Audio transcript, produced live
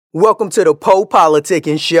Welcome to the Po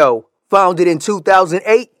Politicking Show. Founded in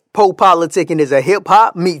 2008, Po Politicking is a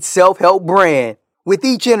hip-hop meets self-help brand. With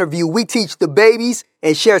each interview, we teach the babies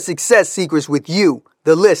and share success secrets with you,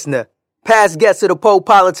 the listener. Past guests of the Po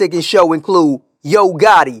Politicking Show include Yo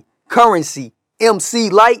Gotti, Currency, MC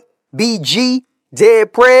Light, BG,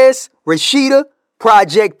 Dead Prez, Rashida,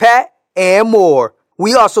 Project Pat, and more.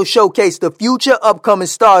 We also showcase the future upcoming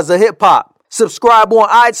stars of hip-hop. Subscribe on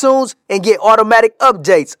iTunes and get automatic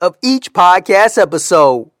updates of each podcast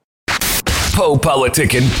episode.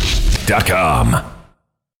 PoPoliticking.com.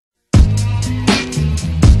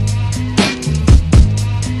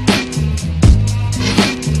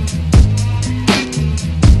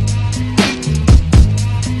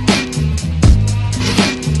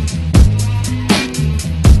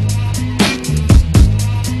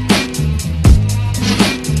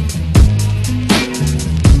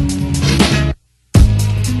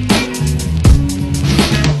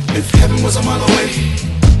 Was a mile away.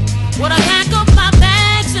 Would I pack up my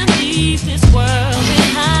bags and leave this world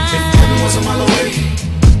behind? If heaven was a mile away.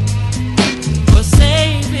 Or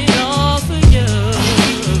save it all for you.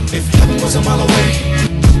 If heaven was a mile away.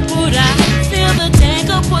 Would I fill the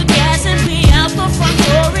tank up with gas and be out the front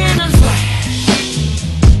door in a flash?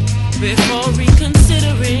 Before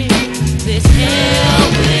reconsidering this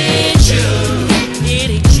hell with you. It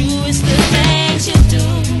ain't you, it's the things you do.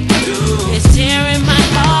 It's tearing my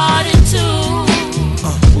heart in two.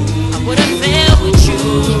 I would've failed with you.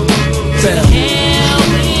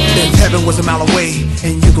 If heaven was a mile away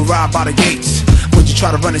and you could ride by the gates, would you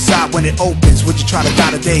try to run inside when it opens? Would you try to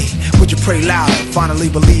die today? Would you pray louder, finally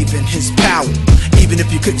believe in his power? Even if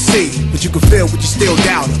you couldn't see, but you could feel, would you still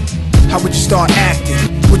doubt him? How would you start acting?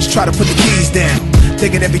 Would you try to put the keys down?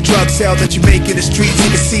 Thinking every drug sale that you make in the streets he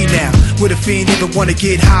can see now. Would a fiend even want to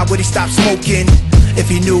get high? Would he stop smoking? If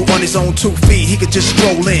he knew on his own 2 feet he could just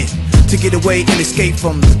stroll in to get away and escape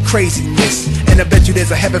from the craziness. And I bet you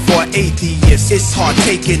there's a heaven for an atheist. It's hard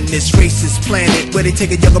taking this racist planet where they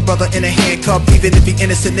take a younger brother in a handcuff. Even if he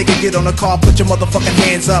innocent, nigga, get on the car, put your motherfucking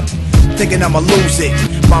hands up. Thinking I'ma lose it.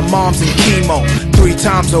 My mom's in chemo 3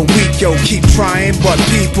 times a week, yo, keep trying. But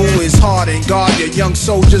people is hard and God, your young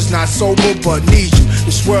soldiers not sober but need you.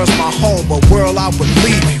 This world's my home, but world I would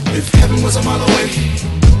leave you. If heaven was a mile away.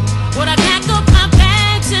 Would I pack up my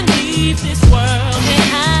bags and leave this world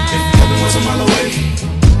behind? If heaven was a mile away.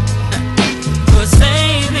 Or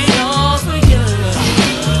save it all for you.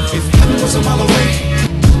 If heaven was a mile away.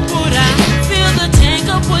 Would I fill the tank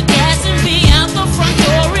up with gas and be out the front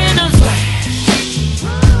door in a flash?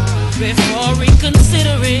 Before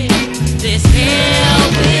reconsidering this hell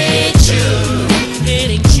with you. It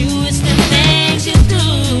ain't you, it's the things you do.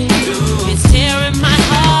 It's tearing my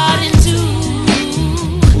heart in two.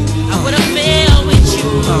 I would've failed with you.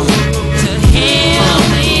 To hell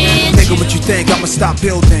with Nigga, what you think? I'ma stop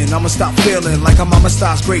building, I'ma stop feeling like I'm Mama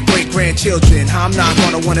Stock's great-great-grandchildren. I'm not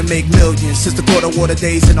gonna wanna make millions. Since the quarter water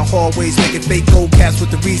days in the hallways, making fake gold caps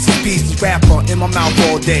with the Reese's Pieces wrapper in my mouth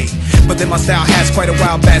all day. But then my style has quite a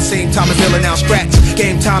while back. Same time as Ill and now scratch.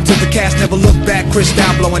 Game time to the cast, never look back. Chris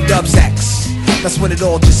down blowing dub sacks. That's when it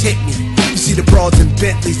all just hit me. You see the broads in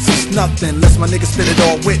Bentleys, it's nothing unless my niggas spin it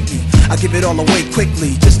all with me. I give it all away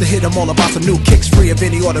quickly, just to hit them all about some new kicks, free of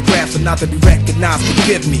any autographs and not to be recognized.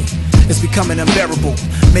 Forgive me, it's becoming unbearable.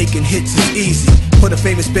 Making hits is easy. Put a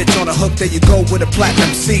famous bitch on a hook, there you go with a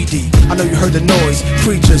platinum CD. I know you heard the noise,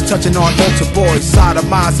 preachers touching on altar boys,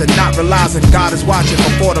 sodomizing, not realizing God is watching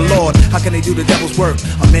before the Lord. How can they do the devil's work?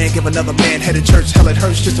 A man give another man head in church, hell it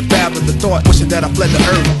hurts just to fathom the thought, wishing that I fled the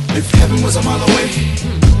earth. If heaven was a mile away.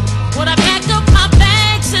 Would I pack up my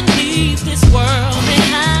bags and leave this world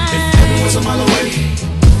behind? If heaven was a mile away.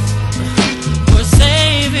 Or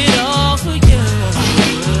save it all for you.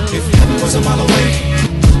 If heaven was a mile away.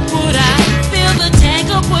 Would I fill the tank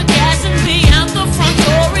up with gas and be out the front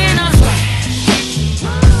door in a flash?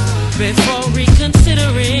 Before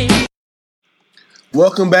reconsidering.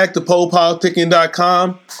 Welcome back to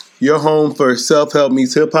PoPoliticking.com, your home for self-help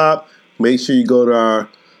meets hip-hop. Make sure you go to our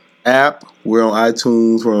app. We're on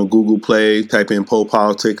iTunes, we're on Google Play. Type in Po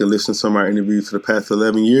Politic and listen to some of our interviews for the past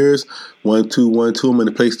 11 years. 1212, I'm in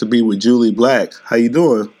the place to be with Julie Black. How you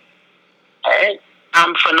doing? Hey,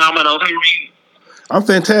 I'm phenomenal. How are you? I'm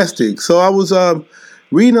fantastic. So I was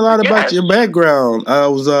reading a lot about your background. I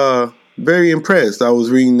was very impressed. I was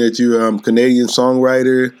reading that you're a Canadian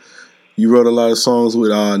songwriter. You wrote a lot of songs with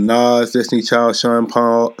Nas, Destiny Child, Sean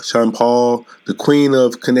Paul, the queen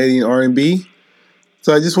of Canadian R&B.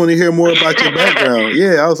 So I just want to hear more about your background.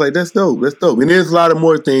 Yeah, I was like, that's dope. That's dope. And there's a lot of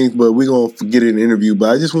more things, but we're going to get in the interview. But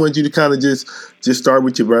I just wanted you to kind of just start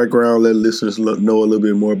with your background, let listeners know a little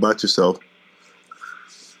bit more about yourself.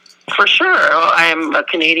 For sure. I'm a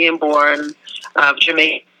Canadian-born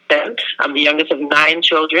Jamaican descent. I'm the youngest of 9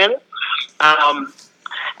 children.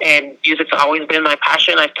 And music's always been my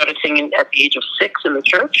passion. I started singing at the age of 6 in the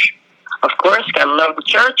church. Of course, I love the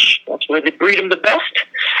church. That's where they breed them the best.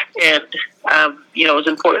 And, it was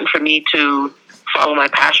important for me to follow my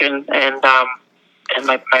passion. And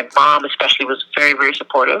my mom especially was very, very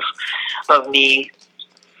supportive of me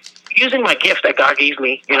using my gift that God gave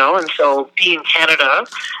me, And so being in Canada,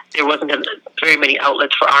 there wasn't very many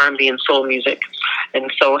outlets for R&B and soul music. And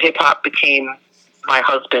so hip-hop became my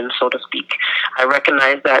husband, so to speak. I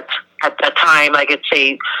recognized that at that time, I could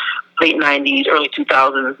say late 90s, early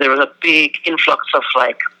 2000s, there was a big influx of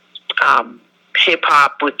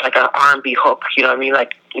hip-hop with like an R&B hook, you know what I mean?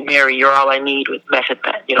 Like Mary, You're All I Need with Method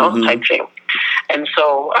Man, type thing. And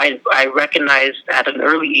so I recognized at an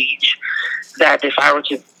early age that if I were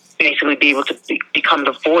to basically be able to become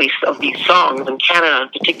the voice of these songs in Canada in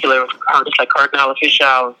particular, artists like Cardinal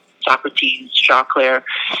Official, Socrates, Chauclair,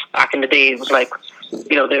 back in the day, it was like,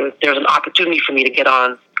 there was an opportunity for me to get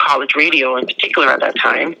on college radio in particular at that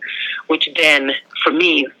time, which then, for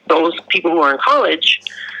me, those people who are in college,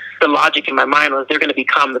 the logic in my mind was they're going to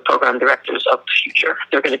become the program directors of the future.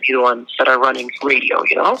 They're going to be the ones that are running radio,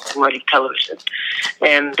 running television.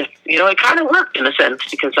 And, it kind of worked in a sense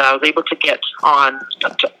because I was able to get on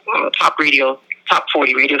a top 40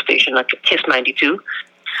 radio station like KISS 92.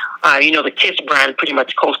 The KISS brand pretty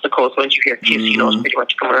much coast to coast. Once you hear KISS, it's pretty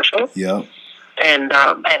much commercial. Yeah. And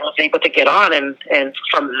I was able to get on, and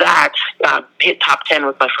from that, hit top 10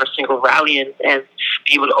 with my first single, Rallying, and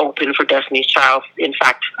be able to open for Destiny's Child. In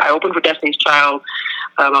fact, I opened for Destiny's Child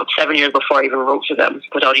about 7 years before I even wrote for them,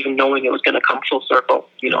 without even knowing it was going to come full circle,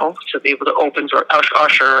 to be able to open for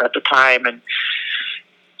Usher at the time. And,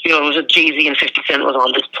 it was a Jay-Z and 50 Cent was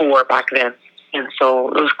on this tour back then. And so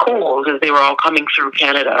it was cool because they were all coming through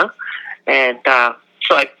Canada. And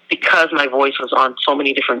because my voice was on so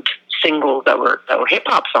many different singles that were hip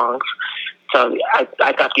hop songs, so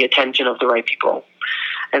I got the attention of the right people.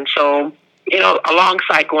 And so,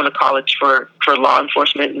 alongside going to college for law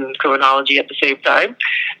enforcement and criminology at the same time,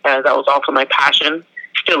 that was also my passion,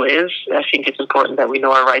 still is. I think it's important that we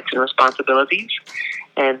know our rights and responsibilities.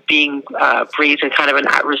 And being raised in kind of an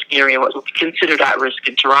at-risk area, what was considered at-risk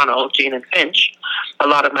in Toronto, Jane and Finch, a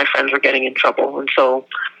lot of my friends were getting in trouble. And so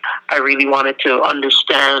I really wanted to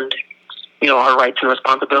understand, our rights and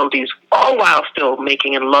responsibilities, all while still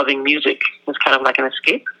making and loving music. It was kind of like an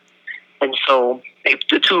escape. And so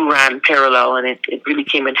the two ran parallel, and it really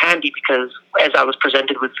came in handy because as I was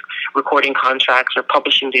presented with recording contracts or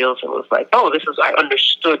publishing deals, it was like, I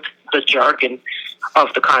understood the jargon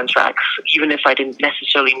of the contracts. Even if I didn't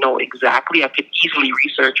necessarily know exactly, I could easily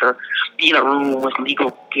research or be in a room with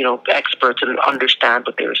legal, experts and understand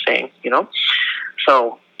what they were saying,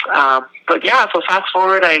 So, so fast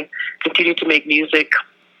forward, I continued to make music,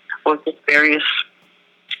 work with various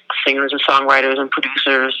singers and songwriters and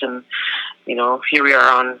producers, and here we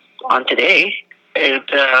are on today. And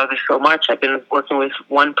there's so much. I've been working with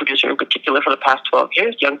one producer in particular for the past 12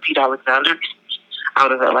 years, young Pete Alexander,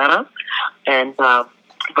 out of Atlanta, and a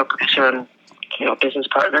producer and business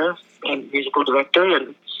partner and musical director.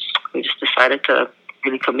 And we just decided to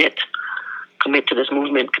really commit to this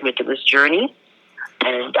movement, commit to this journey.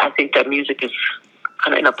 And I think that music is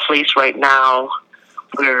kind of in a place right now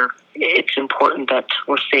where it's important that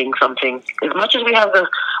we're saying something. As much as we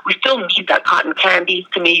still need that cotton candy.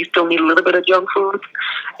 To me, you still need a little bit of junk food,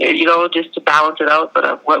 just to balance it out.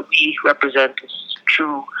 But what we represent is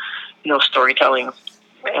true, storytelling.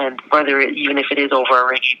 And even if it is over a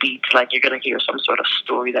reggae beat, like you're going to hear some sort of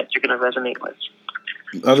story that you're going to resonate with.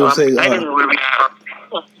 I was going to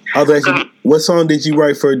say, what song did you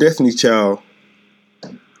write for Destiny's Child?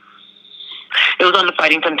 It was on the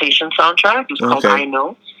Fighting Temptation soundtrack. It was called I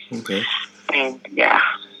Know. Okay. And yeah.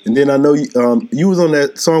 And then I know you was on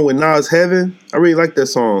that song with Nas, Heaven. I really like that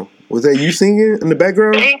song. Was that you singing in the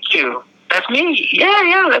background? Thank you. That's me. Yeah.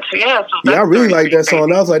 I really like that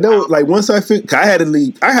song. I was like, once I had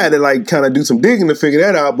to like kind of do some digging to figure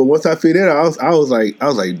that out. But once I figured that out, I was like,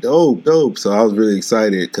 dope. So I was really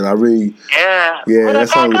excited because I really, that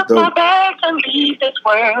song was dope. And leave this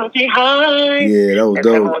world behind. Yeah, that was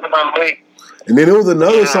dope. And then there was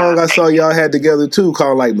another song I saw y'all had together too,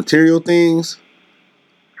 called like Material Things.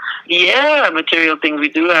 Yeah, Material Things. We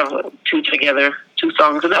do have two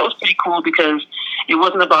songs, and that was pretty cool because it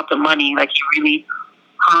wasn't about the money. Like, you really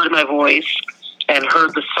heard my voice and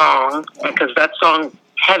heard the song, because that song,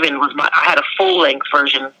 Heaven, I had a full-length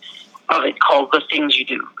version of it called The Things You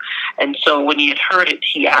Do. And so when he had heard it,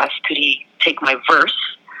 he asked, could he take my verse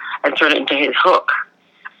and turn it into his hook?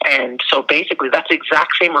 And so basically, that's the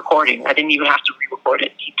exact same recording. I didn't even have to re-record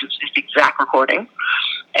it. He just it's the exact recording.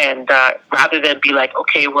 And rather than be like,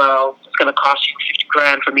 okay, well, it's going to cost you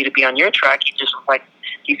 $50,000 for me to be on your track, he just was like,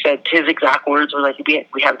 he said his exact words were like,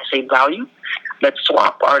 we have the same value. Let's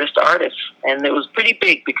swap artist to artist. And it was pretty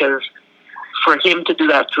big because for him to do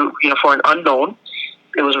that for an unknown,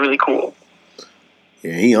 it was really cool.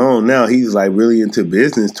 Yeah, he on now. He's like really into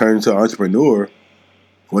business, turned into an entrepreneur.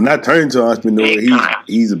 Well, not turned into an entrepreneur.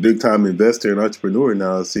 He's a big time investor and entrepreneur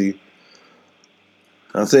now. See,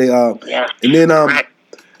 I'll say, yeah. And then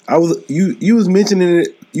I was you was mentioning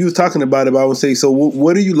it. You was talking about it. But I would say, so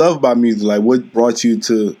what do you love about music? Like, what brought you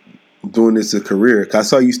to doing this as a career? 'Cause I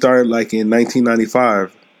saw you started like in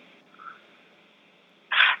 1995.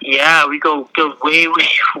 Yeah, we go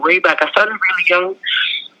way back. I started really young.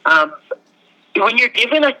 When you're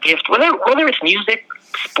given a gift, whether it's music,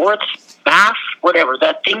 sports, math, whatever,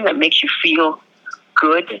 that thing that makes you feel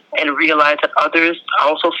good and realize that others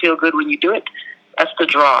also feel good when you do it, that's the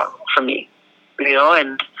draw for me.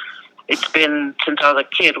 And it's been since I was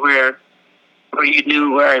a kid where you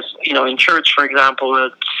knew, whereas, in church, for example,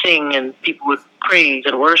 would sing and people would praise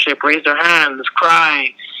and worship, raise their hands,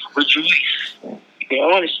 cry, rejoice. And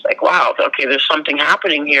it's like, wow, okay, there's something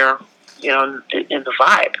happening here, in the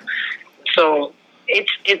vibe. So it's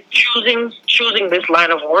choosing this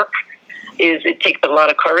line of work it takes a lot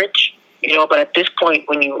of courage, but at this point,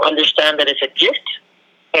 when you understand that it's a gift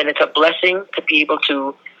and it's a blessing to be able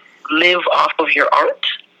to live off of your art,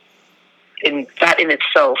 and that in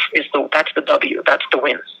itself that's the W, that's the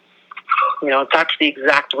win. That's the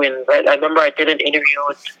exact win. Right? I remember I did an interview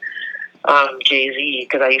with Jay-Z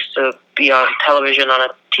because I used to be on television on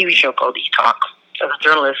a TV show called E-Talk as a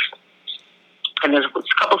journalist. And there's a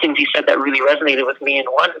couple things he said that really resonated with me. And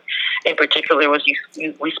one in particular was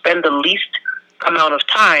we spend the least amount of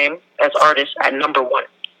time as artists at number one.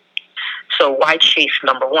 So why chase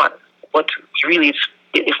number one? What really is,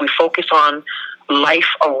 if we focus on life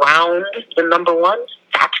around the number one,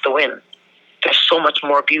 that's the win. There's so much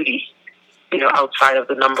more beauty, outside of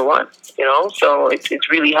the number one, So it's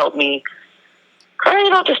really helped me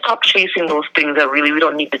just stop chasing those things that really we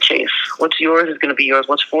don't need to chase. What's yours is going to be yours.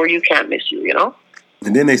 What's for you can't miss you,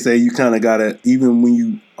 And then they say you kind of got to,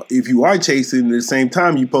 even if you are chasing, at the same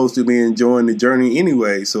time, you're supposed to be enjoying the journey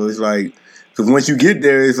anyway. So it's like, because once you get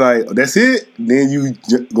there, it's like, oh, that's it. Then you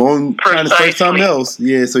go on trying to search something else.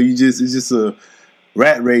 Yeah, so it's just a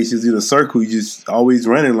rat race. It's in a circle. You just always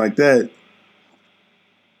running like that.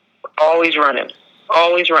 Always running.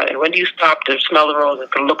 When do you stop to smell the roses,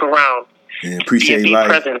 to look around? And appreciate be life.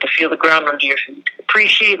 Present, to feel the ground under your feet.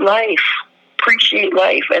 Appreciate life,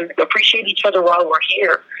 and appreciate each other while we're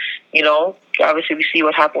here. Obviously we see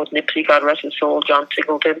what happened with Nipsey, God rest his soul, John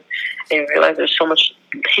Singleton, and we realize there's so much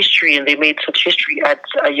history, and they made such history at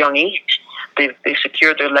a young age. They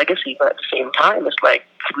secured their legacy, but at the same time, it's like,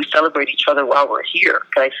 could we celebrate each other while we're here?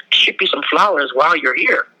 Can I ship you some flowers while you're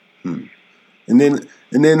here? And then,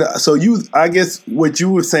 so I guess what you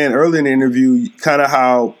were saying earlier in the interview, kind of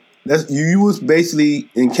how you was basically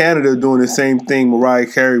in Canada doing the same thing Mariah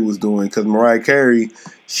Carey was doing, because Mariah Carey,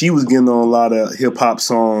 she was getting on a lot of hip hop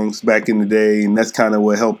songs back in the day, and that's kind of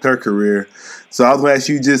what helped her career. So I was going to ask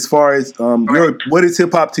you, just as far as what is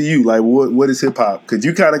hip hop to you? Like, what is hip hop? Because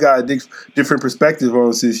you kind of got a different perspective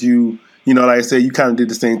on it, since like I said, you kind of did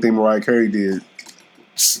the same thing Mariah Carey did.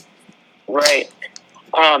 Right.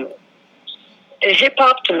 Hip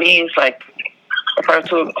hop to me is like, if I were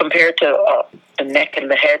to compare it to the neck and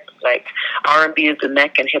the head, like R&B is the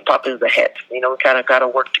neck and hip hop is the head. We kind of got to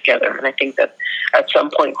work together. And I think that at some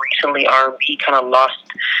point recently, R&B kind of lost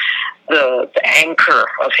the anchor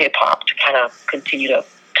of hip hop to kind of continue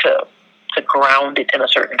to ground it in a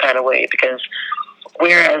certain kind of way. Because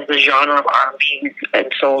whereas the genre of R&B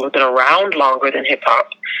and soul has been around longer than hip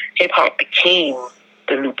hop became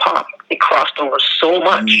the new pop. It crossed over so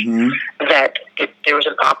much that there was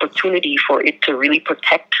an opportunity for it to really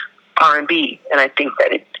protect R&B, and I think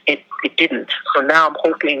that it didn't. So now I'm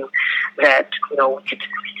hoping that we could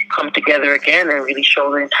come together again and really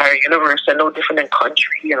show the entire universe that no different than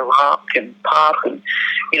country and rock and pop and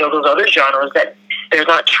those other genres, that they're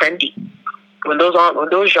not trendy. When those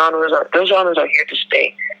genres are here to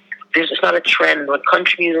stay. There's just not a trend. When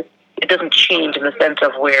country music, it doesn't change in the sense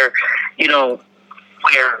of where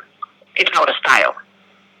it's not a style.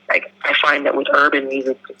 Like, I find that with urban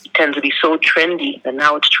music, it tends to be so trendy, and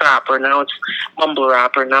now it's trap, or now it's mumble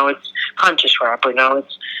rap, or now it's conscious rap, or now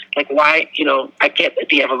it's like, why, I get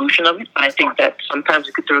the evolution of it, but I think that sometimes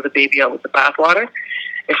we could throw the baby out with the bathwater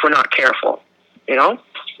if we're not careful,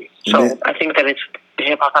 So I think that it's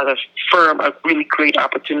hip hop as a firm a really great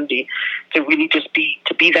opportunity to really just be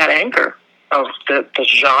that anchor of the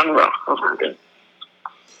genre of urban.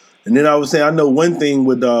 And then I was saying, I know one thing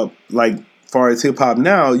with like far as hip hop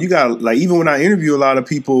now, you got like even when I interview a lot of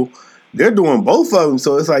people, they're doing both of them.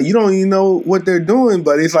 So it's like you don't even know what they're doing,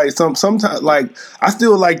 but it's like sometimes like I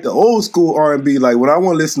still like the old school R&B. Like when I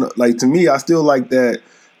want to listen, like to me, I still like that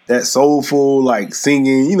soulful like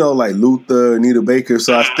singing, you know, like Luther, Anita Baker.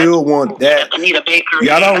 So I still want that. Anita Baker.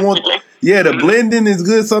 Yeah, I don't want. Yeah, the blending is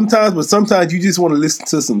good sometimes, but sometimes you just want to listen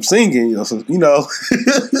to some singing. You know.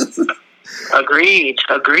 Agreed.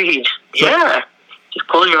 Yeah. Just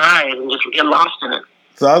close your eyes and just get lost in it.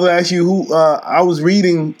 So I was going to ask you who, I was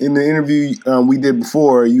reading in the interview we did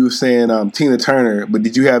before, you were saying Tina Turner, but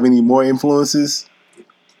did you have any more influences?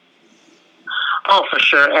 Oh, for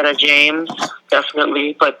sure. Etta James,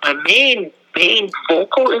 definitely. But my main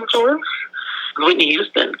vocal influence is Whitney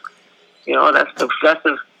Houston. You know, that's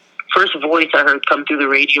the first voice I heard come through the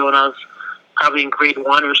radio when I was probably in grade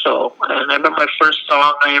 1 or so. And I remember my first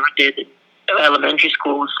song I ever did in elementary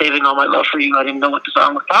school was Saving All My Love for You. I didn't know what the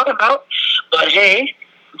song was talking about, but hey,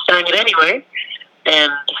 I sang it anyway.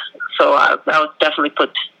 And so I would definitely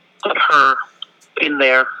put her in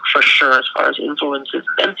there for sure as far as influences.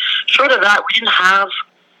 And short of that, we didn't have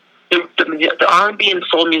the R&B and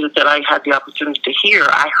soul music that I had the opportunity to hear.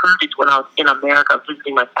 I heard it when I was in America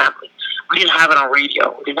visiting my family. We didn't have it on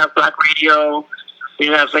radio. We didn't have black radio. We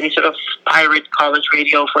didn't have any sort of pirate college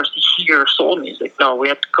radio for us to hear soul music. No, we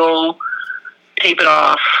had to go tape it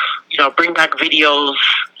off, you know, bring back videos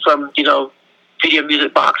from, you know, Video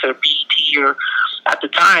Music Box or BET, or at the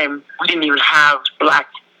time, we didn't even have black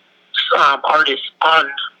artists on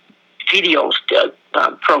video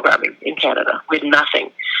programming in Canada. We had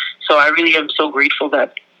nothing. So I really am so grateful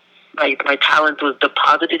that my talent was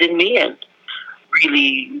deposited in me and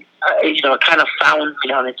really, you know, it kind of found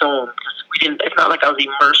me on its own. It's not like I was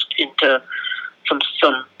immersed into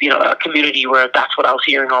some you know, a community where that's what I was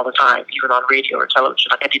hearing all the time, even on radio or television.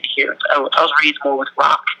 Like I didn't hear it. I was raised more with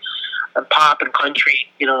rock and pop and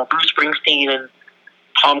country, you know, Bruce Springsteen and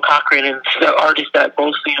Tom Cochrane and the artists that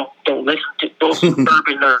most, you know, don't listen to. Those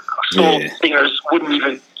urban or soul singers wouldn't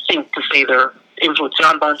even think to say their influence.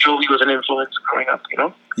 John Bon Jovi was an influence growing up, you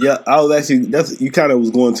know? Yeah, I was actually, you kind of was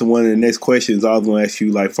going to one of the next questions. I was going to ask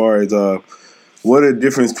you, like, far as what are the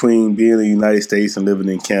difference between being in the United States and living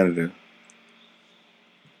in Canada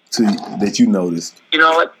that you noticed? You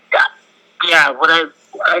know what? Yeah, what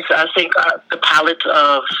I think the palette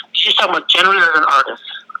of, you're just talking about generally as an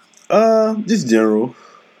artist? Just general.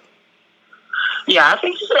 Yeah,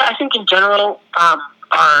 I think in general,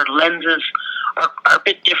 our lenses are a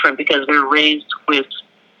bit different because we're raised with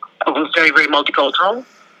very, very multicultural.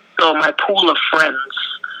 So my pool of friends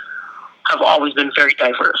have always been very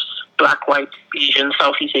diverse. Black, white, Asian,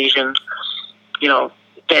 Southeast Asian, you know,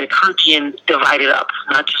 the Caribbean divided up,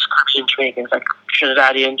 not just Caribbean Jamaicans, like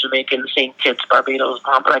Trinidadian, Jamaican, St. Kitts, Barbados,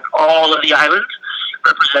 like all of the islands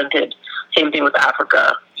represented. Same thing with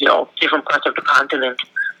Africa, you know, different parts of the continent.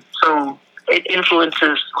 So it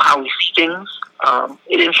influences how we see things.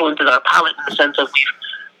 It influences our palate in the sense of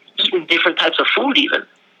we've eaten different types of food even.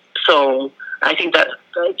 So I think that,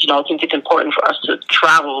 you know, I think it's important for us to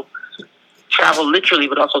travel literally,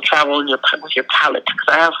 but also travel with your palate. Because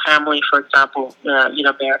I have family, for example, in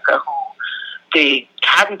America who they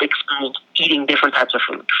hadn't experienced eating different types of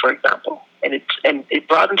food, for example. And it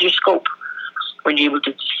broadens your scope when you're able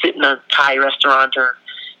to sit in a Thai restaurant or,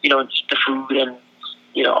 you know, and eat the food and,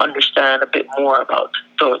 you know, understand a bit more about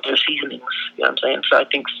their seasonings. You know what I'm saying? So I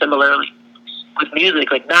think similarly with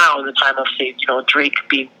music, like now in the time of, say, you know, Drake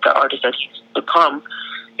being the artist that he's become,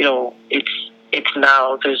 you know, it's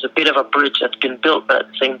now there's a bit of a bridge that's been built, but at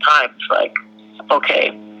the same time, it's like,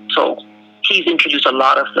 okay, so he's introduced a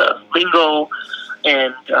lot of the lingo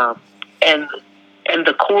and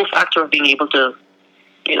the cool factor of being able to,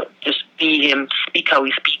 you know, just be him, speak how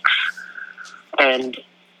he speaks, and,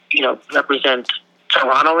 you know, represent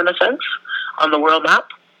Toronto in a sense on the world map.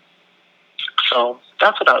 So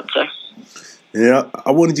that's what I would say. Yeah,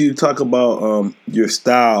 I wanted you to talk about your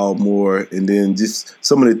style more, and then just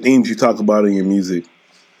some of the themes you talk about in your music.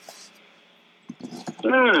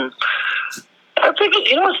 I think,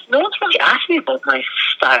 you know, no one's really asked me about my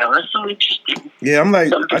style. That's so interesting. Yeah, I'm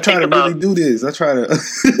like, I try to really do this. I try to.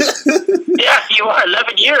 Yeah, you are.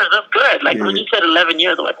 11 years. That's good. Like, when you said 11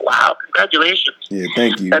 years, I'm like, wow, congratulations. Yeah,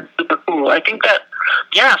 thank you. That's super cool. I think that,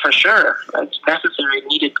 yeah, for sure. That's necessary and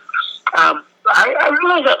needed. I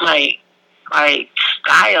realize that my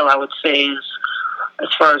style, I would say, is, as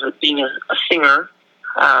far as being a singer,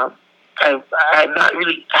 I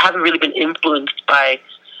haven't really been influenced by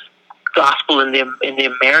gospel in the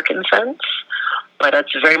American sense, but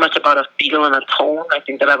it's very much about a feel and a tone. I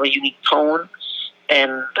think that I have a unique tone,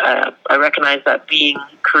 and I recognize that being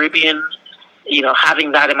Caribbean,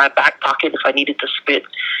 having that in my back pocket if I needed to spit,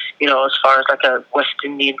 as far as like a West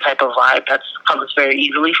Indian type of vibe, that comes very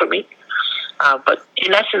easily for me. But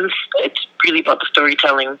in essence, it's really about the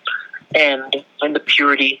storytelling and the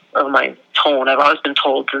purity of my tone. I've always been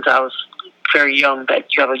told since I was very young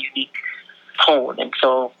that you have a unique tone, and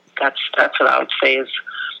so that's what I would say is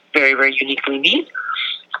very, very uniquely me.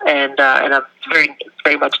 And I'm very,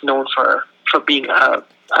 very much known for being a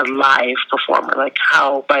live performer, like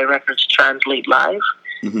how my records translate live.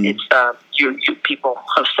 Mm-hmm. It's you people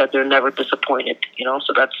have said they're never disappointed,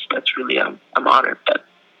 so that's really I'm honored that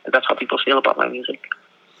that's how people feel about my music.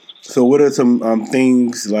 So what are some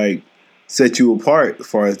things like set you apart as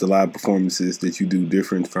far as the live performances that you do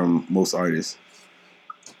different from most artists?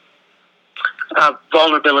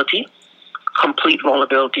 Vulnerability, complete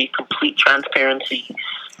transparency,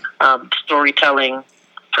 storytelling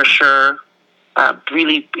for sure,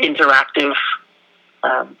 really interactive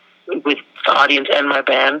with the audience and my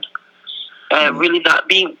band, really not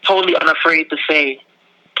being totally unafraid to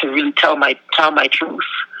really tell my truth,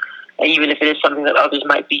 even if it is something that others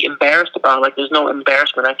might be embarrassed about. Like, there's no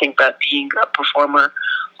embarrassment. I think that being a performer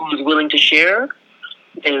who is willing to share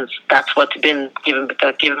that's what's been given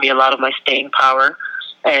me a lot of my staying power,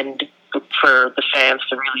 and for the fans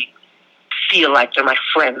to really feel like they're my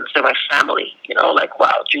friends, they're my family. Like,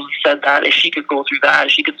 wow, Julie said that. If she could go through that,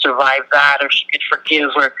 if she could survive that, or she could forgive,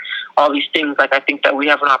 or all these things. Like, I think that we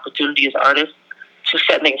have an opportunity as artists to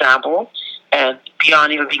set an example, and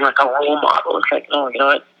beyond even being like a role model, it's like, no, you know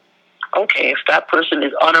what? Okay, if that person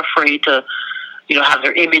is unafraid to, have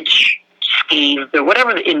their image scathed or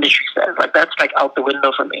whatever the industry says, like, that's like out the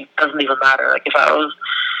window for me. It doesn't even matter. Like, if I was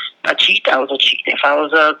a cheat, I was a cheat. If I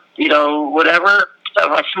was a, whatever,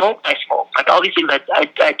 if I smoked, I smoked. Like, all these things,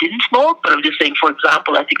 I didn't smoke, but I'm just saying, for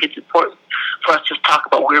example, I think it's important for us to talk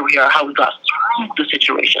about where we are, how we got through the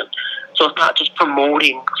situation. So it's not just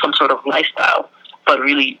promoting some sort of lifestyle, but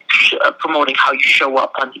really promoting how you show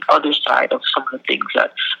up on the other side of some of the things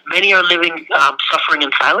that many are living, suffering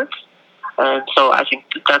in silence. And so I think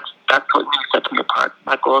that's what really sets me apart.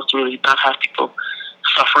 My goal is to really not have people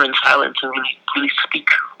suffer in silence and really speak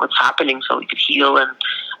what's happening so we could heal and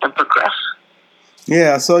progress.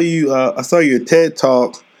 Yeah, I saw your TED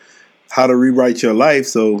Talk, How to Rewrite Your Life.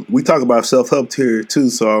 So we talk about self-help here too.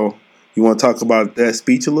 So you want to talk about that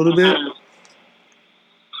speech a little bit?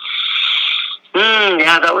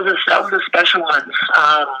 Yeah, that was a special one.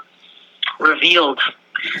 Revealed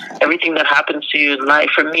everything that happens to you in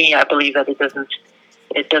life. For me, I believe that it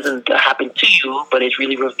doesn't happen to you, but it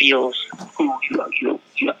really reveals who you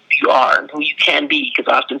are and who you can be.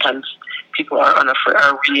 Because oftentimes people are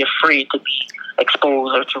really afraid to be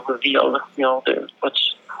exposed or to reveal,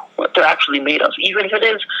 what they're actually made of. Even if it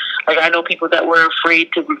is, like, I know people that were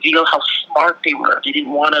afraid to reveal how smart they were. They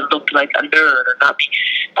didn't want to look like a nerd or not be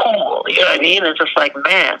cool. You know what I mean? It's just like,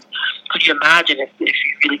 man, could you imagine if you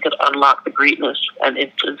really could unlock the greatness and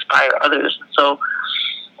inspire others? And so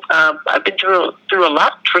I've been through a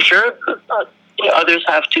lot, for sure. Others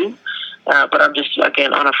have too. But I'm just,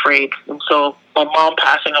 again, unafraid. And so my mom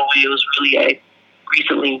passing away was really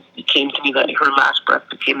recently it came to me that her last breath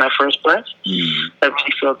became my first breath. I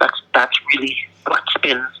really feel that's really what's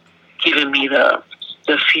been giving me the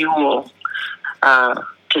fuel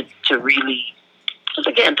to really, just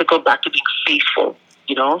again, to go back to being faithful,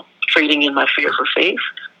 trading in my fear for faith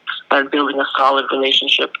and building a solid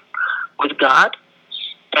relationship with God,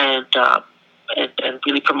 and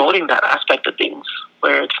really promoting that aspect of things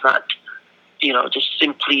where it's not, just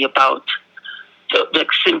simply about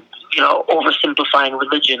oversimplifying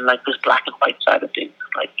religion, like this black and white side of things.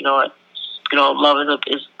 Like, love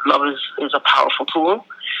is a powerful tool,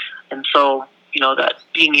 and so that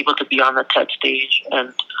being able to be on the TED stage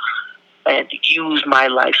and use my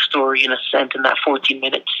life story in a sense in that 14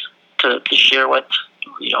 minutes to share what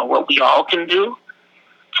we all can do,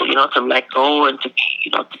 to let go and to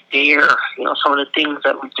be to dare some of the things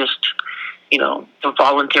that we just to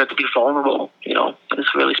volunteer to be vulnerable.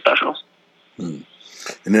 It's really special. And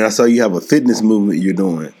then I saw you have a fitness movement you're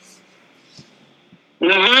doing.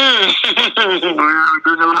 Mm-hmm. We're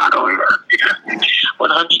doing a lot over here.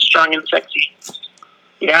 100 Strong and Sexy.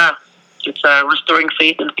 Yeah. It's restoring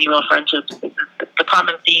faith in female friendships. The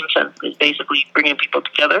common theme is basically bringing people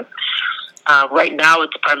together. Right now,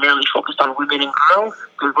 it's primarily focused on women and girls.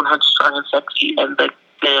 There's 100 Strong and Sexy, and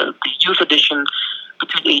the youth edition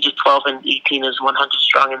between ages 12 and 18 is 100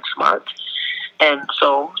 Strong and Smart. And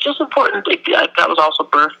so, just important. That was also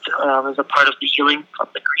birthed as a part of the healing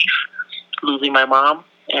of the grief. losing my mom,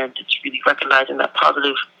 and it's really recognizing that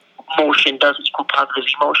positive motion does equal positive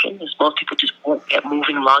emotion. Is most people just won't get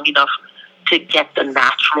moving long enough to get the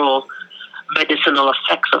natural medicinal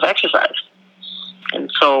effects of exercise.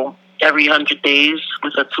 And so every 100 days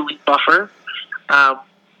with a 2-week buffer,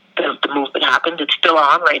 the movement happens. It's still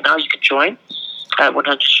on right now. You can join at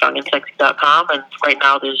 100strongandsexy.com. And right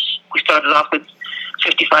now we started off with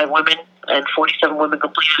 55 women, and 47 women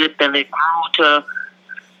completed it. Then it grew to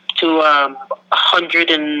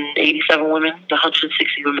 187 women,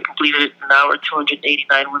 160 women completed it. Now we're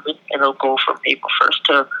 289 women, and it'll go from April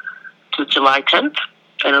 1st to July 10th.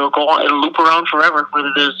 And it'll go on, it'll loop around forever.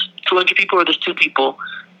 Whether there's 200 people or there's 2 people,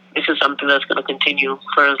 this is something that's going to continue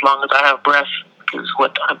for as long as I have breath. Because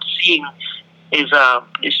what I'm seeing is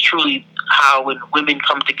truly how when women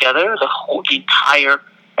come together, the entire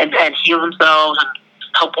and heal themselves and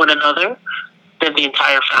help one another, then the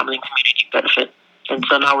entire family and community benefit. And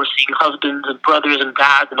so now we're seeing husbands and brothers and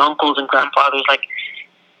dads and uncles and grandfathers, like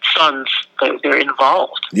sons, they're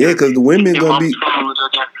involved. Yeah, because the women gonna be.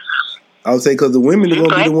 I would say because the women are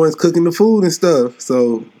gonna be the ones cooking the food and stuff.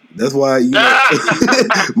 So that's why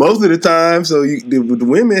most of the time. So the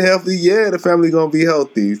women healthy, the family gonna be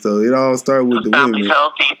healthy. So it all starts with the women.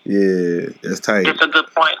 Healthy. Yeah, that's tight. That's a good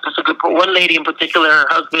point. One lady in particular, her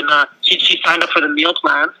husband, she signed up for the meal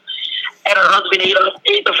plan. And her husband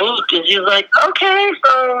ate the food, and she was like, "Okay,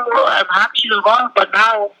 so I'm happy she's involved, but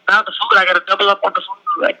now the food, I got to double up on the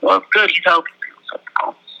food." Like, well, good, he's helping. So,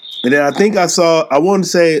 and then I think I want to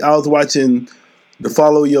say I was watching the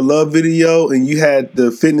Follow Your Love video, and you had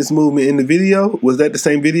the fitness movement in the video. Was that the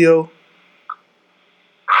same video?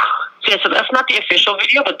 Yeah, so that's not the official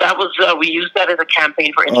video, but that was we used that as a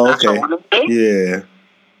campaign for International Women's Day. Yeah.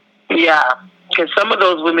 Yeah, because some of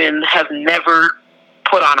those women have never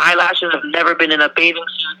put on eyelashes, have never been in a bathing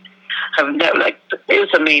suit, have never, it was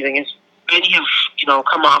amazing. Many have,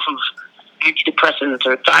 come off of antidepressants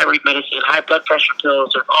or thyroid medicine, high blood pressure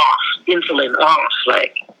pills are off, insulin off,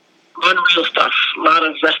 unreal stuff. A lot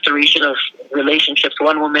of restoration of relationships.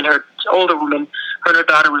 One woman, her older woman, her and her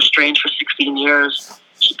daughter were estranged for 16 years.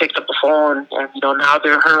 She picked up the phone, and, now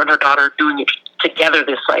her and her daughter are doing it together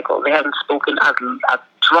this cycle. They haven't spoken a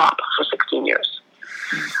drop for 16 years.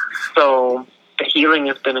 So the healing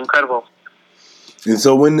has been incredible. And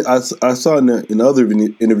so when I saw in the other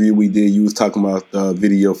interview we did, you was talking about the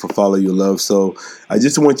video for Follow Your Love. So I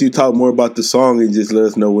just want you to talk more about the song and just let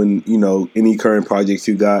us know when, any current projects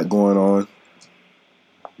you got going on.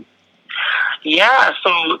 Yeah,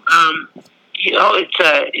 so,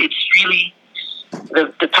 it's really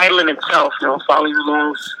the title in itself, Follow Your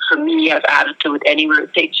Love, for me, has added to it anywhere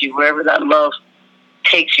it takes you, wherever that love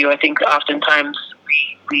takes you. I think oftentimes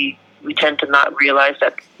we tend to not realize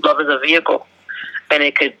that love is a vehicle, and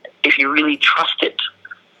it could, if you really trust it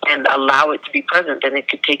and allow it to be present, then it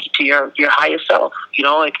could take you to your highest self.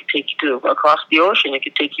 It could take you to across the ocean. It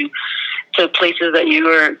could take you to places that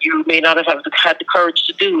you may not have had the courage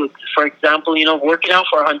to do. For example, working out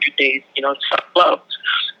for 100 days. Self-love,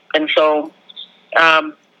 and so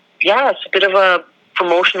it's a bit of a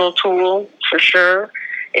promotional tool for sure.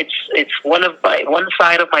 It's one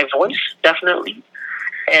side of my voice, definitely.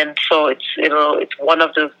 And so it's one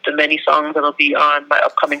of the many songs that'll be on my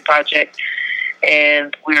upcoming project.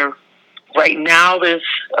 And right now there's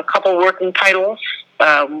a couple working titles.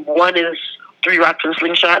 One is 3 Rocks and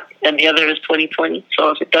Slingshot, and the other is 2020.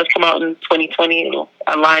 So if it does come out in 2020, it'll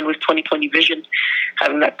align with 2020 vision,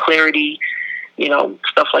 having that clarity,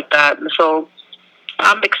 stuff like that. And so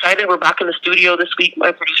I'm excited. We're back in the studio this week.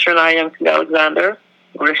 My producer and I, Young Alexander.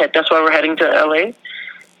 That's why we're heading to LA.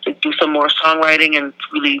 To do some more songwriting and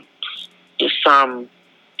really just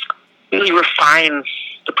really refine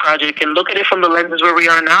the project and look at it from the lenses where we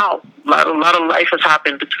are now. A lot of life has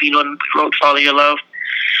happened between when we wrote Follow Your Love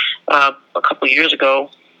a couple of years ago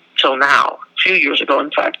till now, a few years ago, in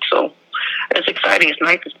fact. So it's exciting. It's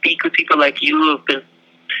nice to speak with people like you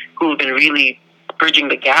who have been really bridging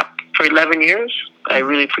the gap for 11 years. I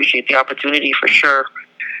really appreciate the opportunity for sure.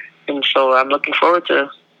 And so I'm looking forward to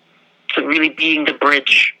really being the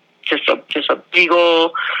bridge, just a big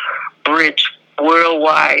old bridge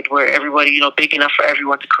worldwide where everybody, big enough for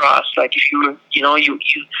everyone to cross. Like if you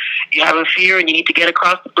have a fear and you need to get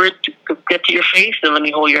across the bridge to get to your face, then let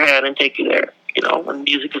me hold your hand and take you there. And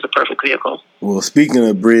music is a perfect vehicle. Well, speaking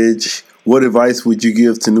of bridge, what advice would you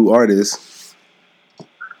give to new artists?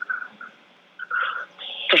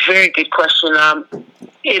 It's a very good question.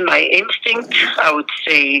 In my instinct, I would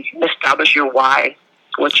say establish your why.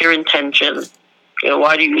 What's your intention?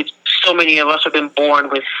 Why do so many of us have been born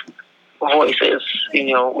with voices,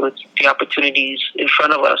 with the opportunities in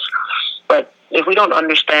front of us. But if we don't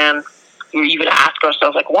understand we even ask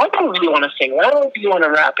ourselves, like, why do I really want to sing? Why do I really want to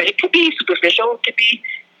rap? And it could be superficial, it could be,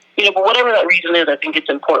 but whatever that reason is, I think it's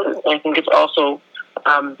important. I think it's also,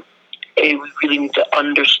 we really need to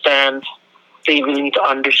understand. They really need to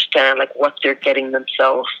understand like what they're getting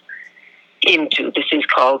themselves into. This is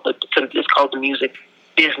called the music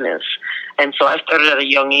business, and so I started at a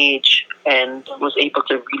young age and was able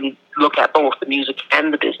to really look at both the music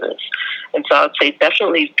and the business. And so I'd say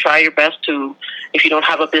definitely try your best to, if you don't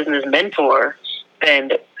have a business mentor,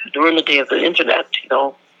 then during the day of the internet,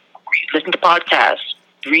 listen to podcasts,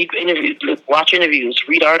 read interviews, watch interviews,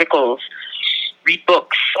 read articles, read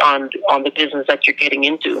books on the business that you're getting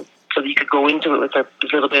into, so that you could go into it with a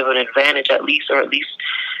little bit of an advantage at least, or at least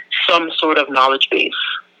some sort of knowledge base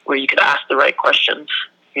where you could ask the right questions,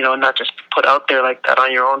 not just put out there like that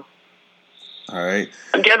on your own. All right.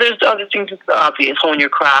 And there's other things that's obvious. Hone your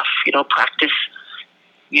craft, practice.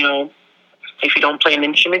 If you don't play an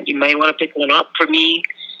instrument, you may want to pick one up. For me,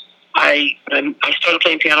 I started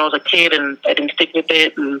playing piano as a kid, and I didn't stick with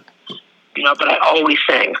it, and but I always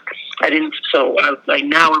sang. I didn't. So I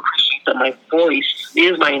now appreciate that my voice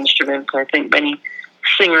is my instrument. I think many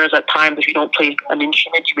singers at times, if you don't play an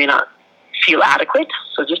instrument, you may not feel adequate.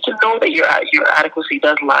 So just to know that your adequacy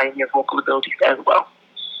does lie in your vocal abilities as well.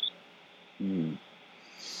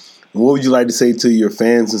 What would you like to say to your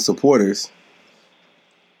fans and supporters?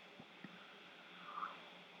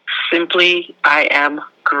 Simply, I am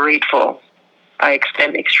grateful. I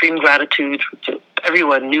extend extreme gratitude to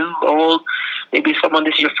everyone, new, old. Maybe someone,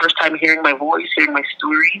 this is your first time hearing my voice, hearing my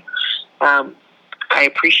story. I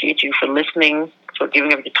appreciate you for listening, for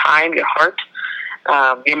giving up your time, your heart,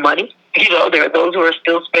 your money. There are those who are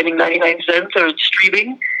still spending 99 cents or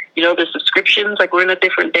streaming. The subscriptions, like we're in a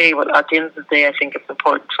different day, but at the end of the day, I think it's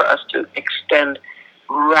important for us to extend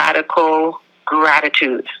radical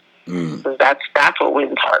gratitude. Because that's what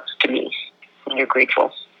wins hearts to me, when you're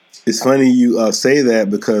grateful. It's funny you say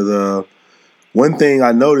that, because one thing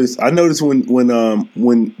I noticed when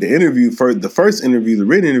the interview, the first interview, the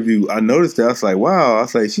written interview, I noticed that. I was like, wow. I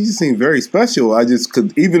was like, she just seemed very special.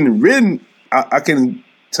 Cause even written, I can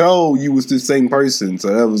tell you was the same person.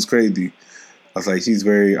 So that was crazy. I was like, she's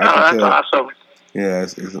very. That's awesome. Yeah,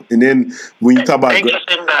 and then when you talk about, thank you for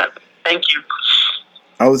saying that. Thank you.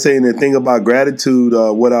 I was saying the thing about gratitude.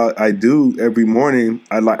 What I do every morning,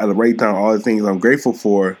 I write down all the things I'm grateful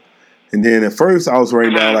for. And then at first I was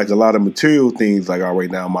writing down like a lot of material things, like I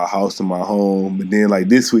write down my house and my home. But then like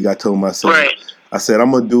this week I told myself, I said,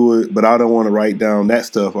 I'm going to do it, but I don't want to write down that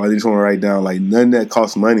stuff. I just want to write down like none that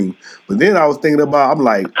costs money. But then I was thinking about, I'm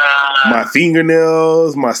like, my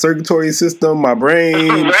fingernails, my circulatory system, my brain.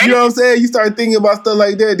 Right? You know what I'm saying? You start thinking about stuff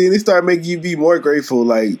like that, then it start making you be more grateful.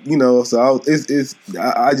 Like, so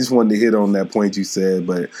I just wanted to hit on that point you said.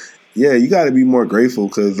 But yeah, you got to be more grateful,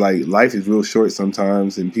 because like life is real short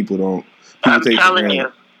sometimes, and people I'm telling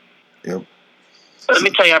you. Yep. Let me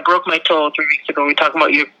tell you, I broke my toe 3 weeks ago. We're talking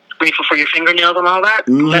about you're grateful for your fingernails and all that.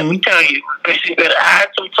 Mm-hmm. Let me tell you, you better add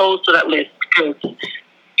some toes to that list, because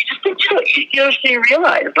you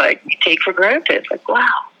realize, like, you take for granted, like, wow,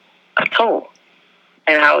 a toe,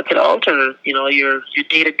 and how it can alter, your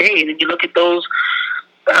day to day. And then you look at those.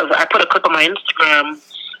 I put a clip on my Instagram.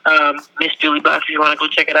 Miss Julie Black, if you want to go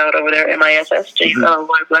check it out over there,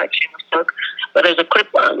 MISSJULY Black, shameless plug. But there's a clip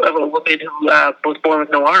of a woman who was born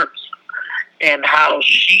with no arms, and how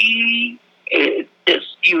she is.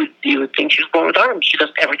 You would think she was born with arms. She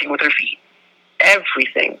does everything with her feet,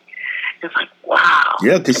 everything. It's like, wow.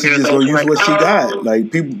 Yeah, because she's just gonna use what she got.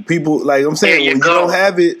 Like people, like I'm saying, when you don't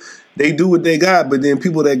have it, they do what they got. But then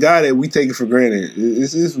people that got it, we take it for granted.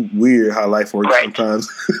 It's weird how life works sometimes.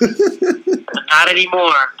 Not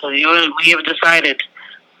anymore. We have decided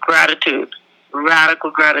gratitude,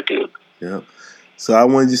 radical gratitude. Yeah. So I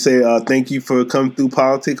wanted to say thank you for coming through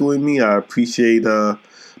politicking with me. I appreciate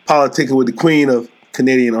politicking with the queen of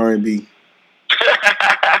Canadian R&B.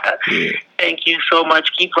 Yeah. Thank you so much.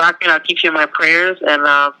 Keep rocking. I'll keep you in my prayers, and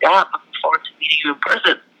looking forward to meeting you in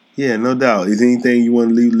person. Yeah, no doubt. Is there anything you want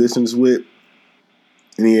to leave listeners with?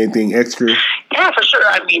 Anything extra? Yeah, for sure.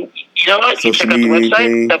 I mean, you know what? You check out the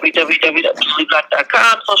website,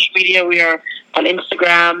 www.julieblack.com. Social media, we are on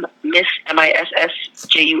Instagram,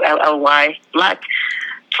 MISSJULLY Black.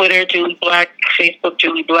 Twitter, Julie Black. Facebook,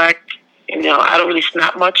 Julie Black. I don't really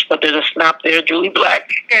snap much, but there's a snap there, Julie Black.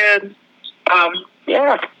 And,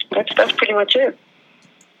 yeah, that's pretty much it.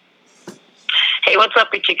 Hey, what's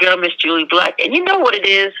up? It's your girl, Miss Julie Black. And you know what it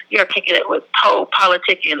is? You're kicking it with Poe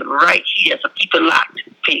Politicking right here. So keep it locked.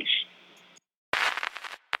 Peace.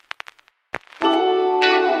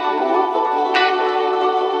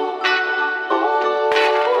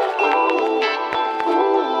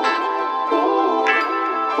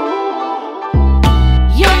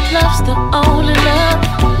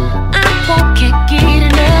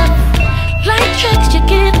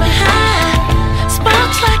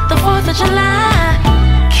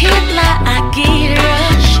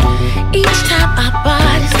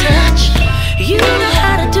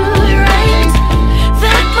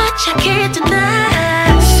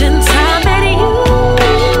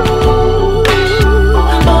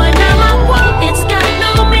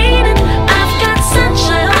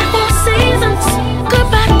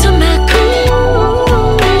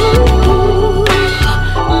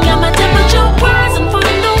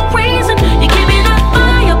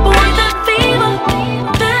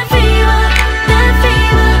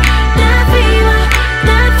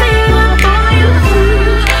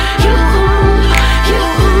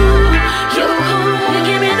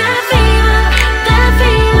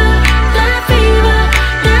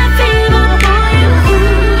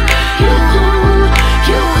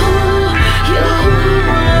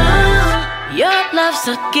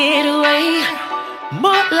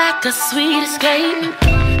 like a sweet escape.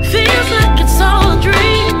 Feels like it's all a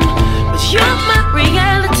dream, but you're my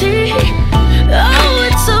reality. Oh,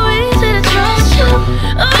 it's so easy to trust you.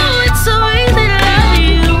 Oh, it's so easy to love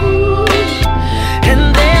you. And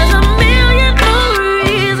there's a million more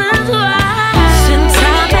reasons why. Since I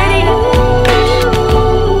met you,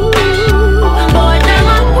 boy, now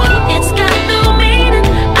my world, it's got no meaning.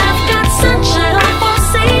 I've got sunshine on 4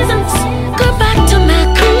 seasons. Go back to my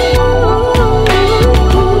cool.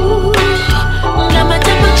 Got my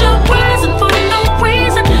temperature rising for no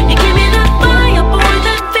reason. You give me that fire, boy,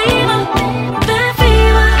 that fever. That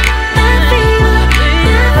fever, that fever,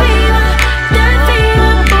 that fever, that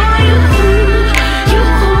fever, boy,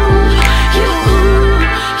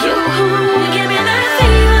 you give me that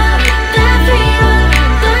fever, that fever,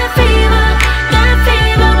 that fever, that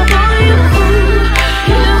fever, boy,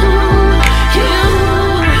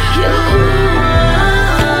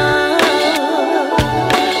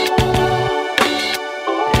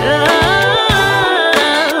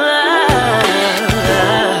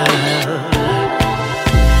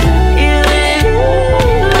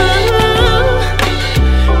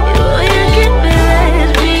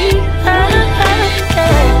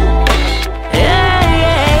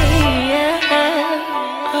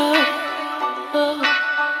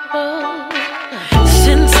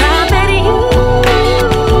 since I met you,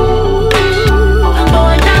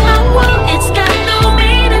 boy, now my world, it's got no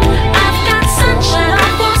meaning. I've got sunshine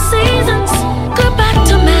on 4 seasons. Go back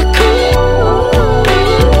to my cool.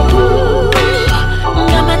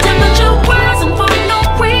 Got my temperature rising for no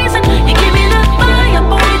reason. You give me that fire,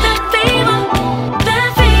 boy, that fever. That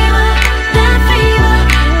fever, that fever,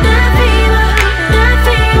 that fever, that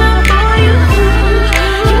fever, boy,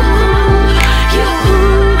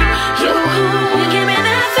 you give me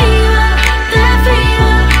that fever, that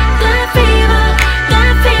fever, that fever,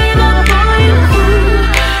 that fever, boy,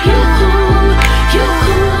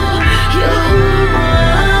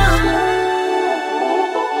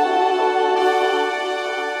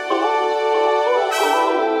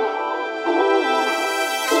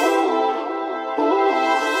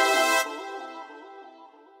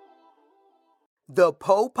 The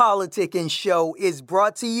Poe Politicking Show is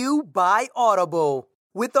brought to you by Audible.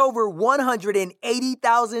 With over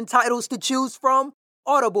 180,000 titles to choose from,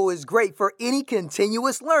 Audible is great for any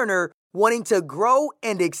continuous learner wanting to grow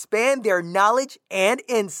and expand their knowledge and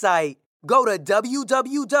insight. Go to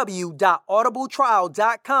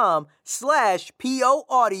www.audibletrial.com/PO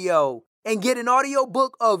Audio and get an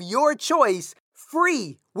audiobook of your choice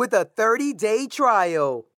free with a 30-day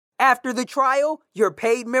trial. After the trial, your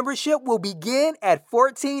paid membership will begin at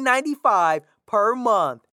 $14.95 per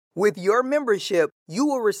month. With your membership, you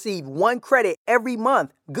will receive 1 credit every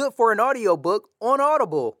month, good for an audiobook on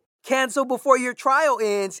Audible. Cancel before your trial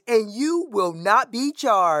ends and you will not be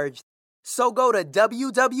charged. So go to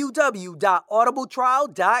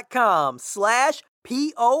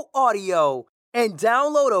www.audibletrial.com/PO Audio and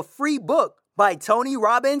download a free book by Tony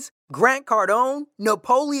Robbins, Grant Cardone,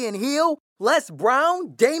 Napoleon Hill, Les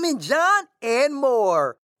Brown, Damon John, and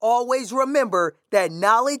more. Always remember that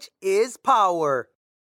knowledge is power.